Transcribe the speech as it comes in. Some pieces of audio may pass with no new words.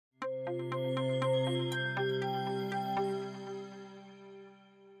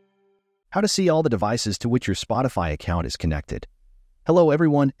How to see all the devices to which your Spotify account is connected. Hello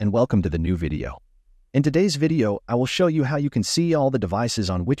everyone and welcome to the new video. In today's video, I will show you how you can see all the devices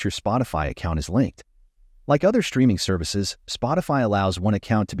on which your Spotify account is linked. Like other streaming services, Spotify allows one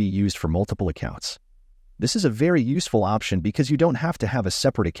account to be used for multiple accounts. This is a very useful option because you don't have to have a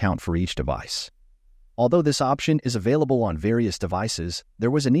separate account for each device. Although this option is available on various devices,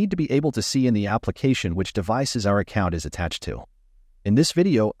 there was a need to be able to see in the application which devices our account is attached to. In this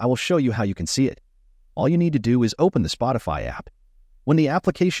video, I will show you how you can see it. All you need to do is open the Spotify app. When the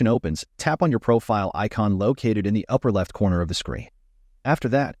application opens, tap on your profile icon located in the upper left corner of the screen. After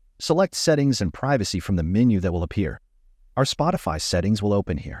that, select Settings and Privacy from the menu that will appear. Our Spotify settings will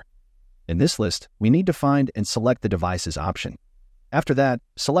open here. In this list, we need to find and select the Devices option. After that,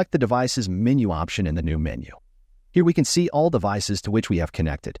 select the Devices menu option in the new menu. Here we can see all devices to which we have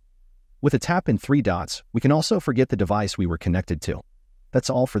connected. With a tap in 3 dots, we can also forget the device we were connected to. That's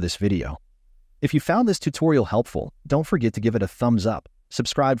all for this video. If you found this tutorial helpful, don't forget to give it a thumbs up,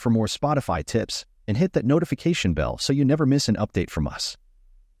 subscribe for more Spotify tips, and hit that notification bell so you never miss an update from us.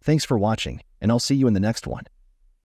 Thanks for watching, and I'll see you in the next one.